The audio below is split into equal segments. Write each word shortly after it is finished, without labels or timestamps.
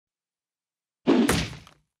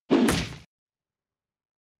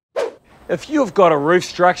If you've got a roof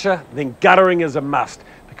structure, then guttering is a must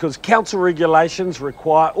because council regulations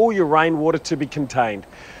require all your rainwater to be contained.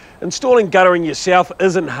 Installing guttering yourself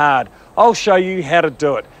isn't hard. I'll show you how to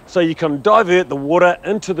do it so you can divert the water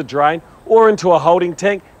into the drain or into a holding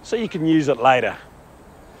tank so you can use it later.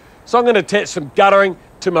 So I'm going to attach some guttering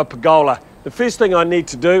to my pergola. The first thing I need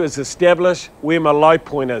to do is establish where my low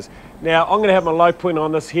point is. Now I'm going to have my low point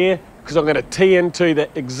on this here because I'm going to tee into the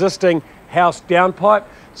existing house downpipe.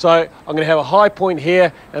 So I'm going to have a high point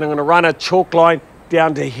here and I'm going to run a chalk line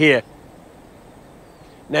down to here.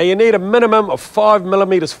 Now you need a minimum of 5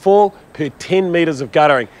 millimeters fall per 10 meters of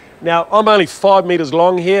guttering. Now I'm only 5 meters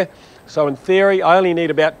long here, so in theory I only need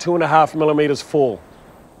about 2.5 millimeters fall.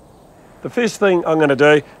 The first thing I'm going to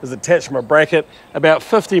do is attach my bracket about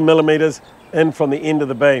 50 millimeters in from the end of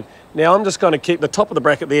the beam. Now I'm just going to keep the top of the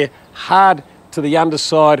bracket there hard to the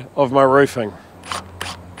underside of my roofing.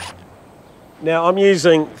 Now I'm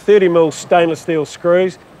using 30mm stainless steel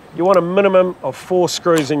screws. You want a minimum of 4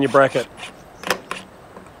 screws in your bracket.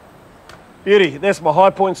 Beauty, that's my high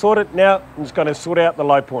point sorted. Now I'm just going to sort out the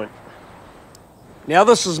low point. Now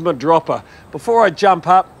this is my dropper. Before I jump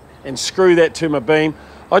up and screw that to my beam,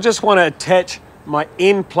 I just want to attach my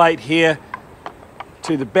end plate here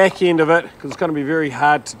to the back end of it because it's going to be very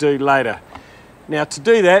hard to do later. Now to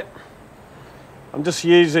do that, I'm just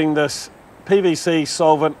using this PVC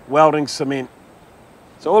solvent welding cement.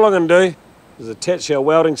 So all I'm going to do is attach our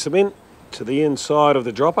welding cement to the inside of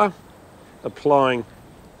the dropper, applying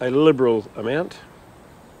a liberal amount,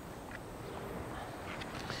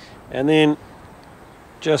 and then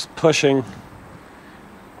just pushing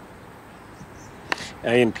our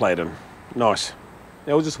end plate in. Nice.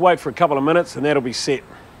 Now we'll just wait for a couple of minutes and that'll be set.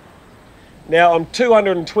 Now I'm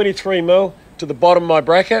 223mm to the bottom of my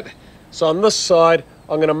bracket, so on this side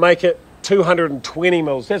I'm going to make it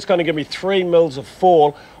 220mm. That's going to give me 3 mils of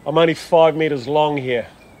fall. I'm only 5 meters long here.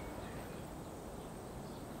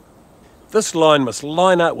 This line must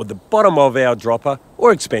line up with the bottom of our dropper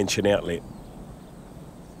or expansion outlet.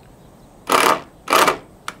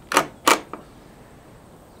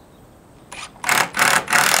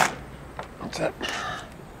 That's it.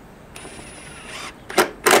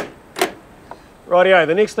 Rightio,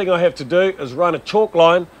 the next thing I have to do is run a chalk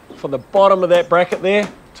line from the bottom of that bracket there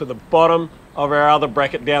to the bottom of our other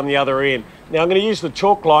bracket down the other end. Now I'm going to use the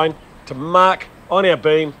chalk line to mark on our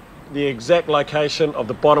beam the exact location of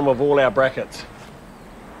the bottom of all our brackets.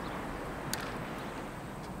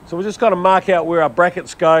 So we're just going to mark out where our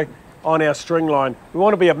brackets go on our string line. We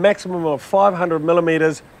want to be a maximum of 500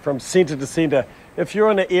 millimeters from center to center. If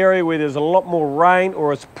you're in an area where there's a lot more rain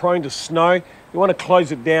or it's prone to snow, you want to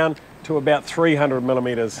close it down to about 300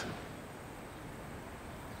 millimeters.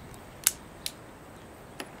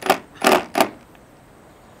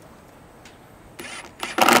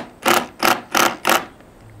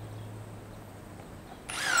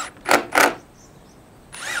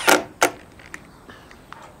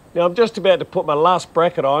 Now I'm just about to put my last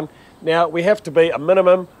bracket on. Now we have to be a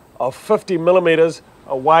minimum of 50 millimeters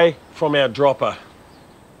away from our dropper.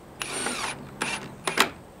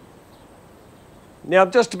 Now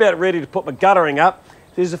I'm just about ready to put my guttering up.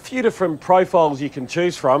 There's a few different profiles you can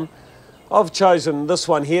choose from. I've chosen this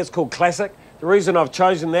one here, it's called Classic. The reason I've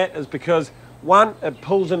chosen that is because one, it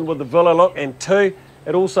pulls in with the villa look, and two,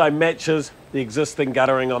 it also matches the existing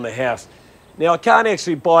guttering on the house. Now I can't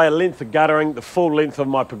actually buy a length of guttering, the full length of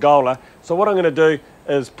my pergola, so what I'm going to do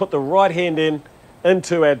is put the right hand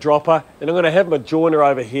into our dropper, and I'm going to have my joiner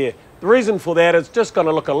over here. The reason for that is just going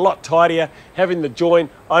to look a lot tidier having the join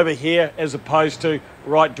over here as opposed to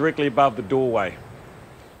right directly above the doorway.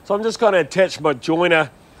 So I'm just going to attach my joiner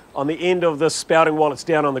on the end of this spouting while it's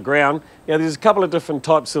down on the ground. Now there's a couple of different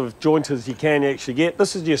types of jointers you can actually get.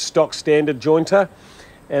 This is your stock standard jointer,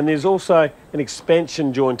 and there's also an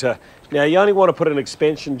expansion jointer. Now you only want to put an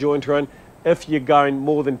expansion jointer in if you're going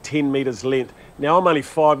more than 10 meters length. Now I'm only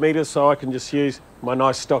 5 meters, so I can just use my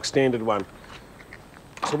nice stock standard one.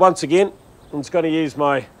 So once again, I'm just going to use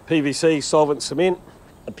my PVC solvent cement,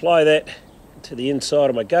 apply that to the inside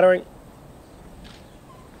of my guttering.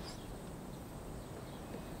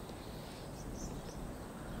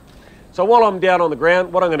 So while I'm down on the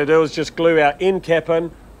ground, what I'm going to do is just glue our end cap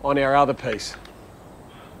in on our other piece.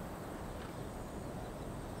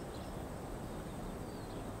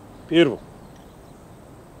 Beautiful.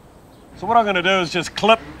 So what I'm going to do is just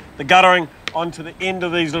clip the guttering onto the end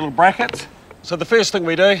of these little brackets. So the first thing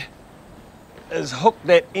we do is hook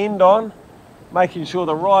that end on, making sure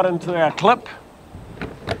they're right into our clip.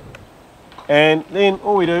 And then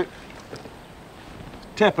all we do,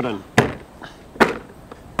 tap it in.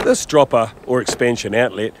 This dropper or expansion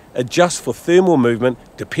outlet adjusts for thermal movement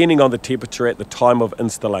depending on the temperature at the time of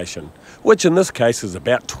installation, which in this case is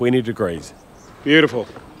about 20 degrees. Beautiful.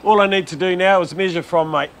 All I need to do now is measure from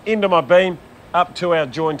my end of my beam up to our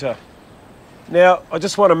jointer. Now I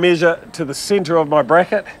just want to measure to the center of my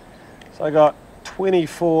bracket. So I got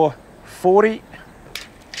 2440.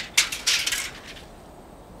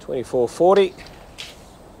 2440.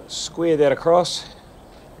 Square that across.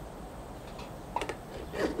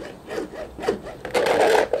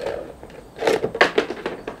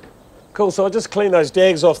 Cool, so I'll just clean those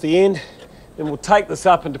dags off the end, then we'll take this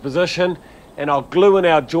up into position and I'll glue in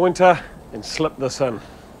our jointer and slip this in.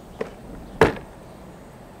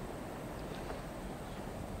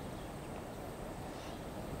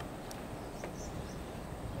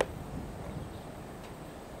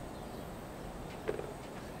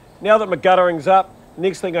 Now that my guttering's up,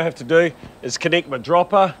 next thing I have to do is connect my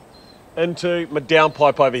dropper into my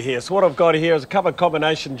downpipe over here. So what I've got here is a couple of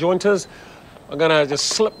combination jointers. I'm going to just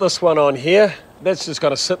slip this one on here. That's just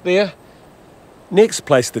going to sit there. Next,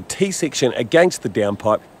 place the T-section against the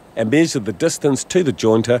downpipe and measure the distance to the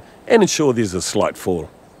jointer and ensure there's a slight fall.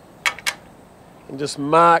 And just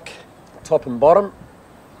mark top and bottom.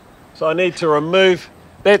 So I need to remove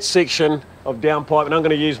that section of downpipe and I'm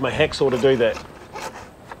going to use my hacksaw to do that.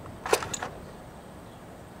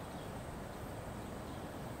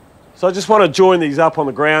 So I just want to join these up on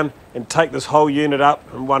the ground and take this whole unit up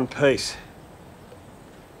in one piece.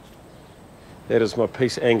 That is my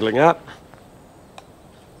piece angling up.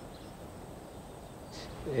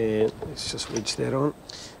 And let's just wedge that on.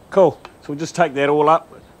 Cool, so we'll just take that all up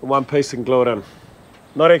in one piece and glue it in.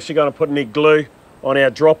 Not actually going to put any glue on our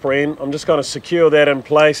dropper end. I'm just going to secure that in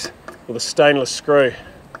place with a stainless screw.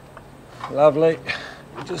 Lovely.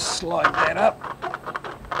 Just slide that up.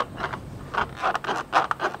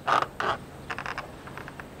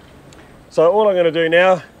 So all I'm going to do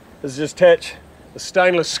now is just attach the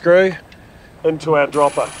stainless screw into our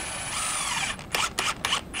dropper.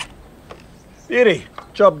 Beauty,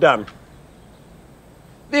 job done.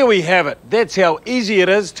 There we have it. That's how easy it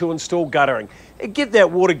is to install guttering and get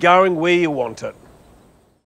that water going where you want it.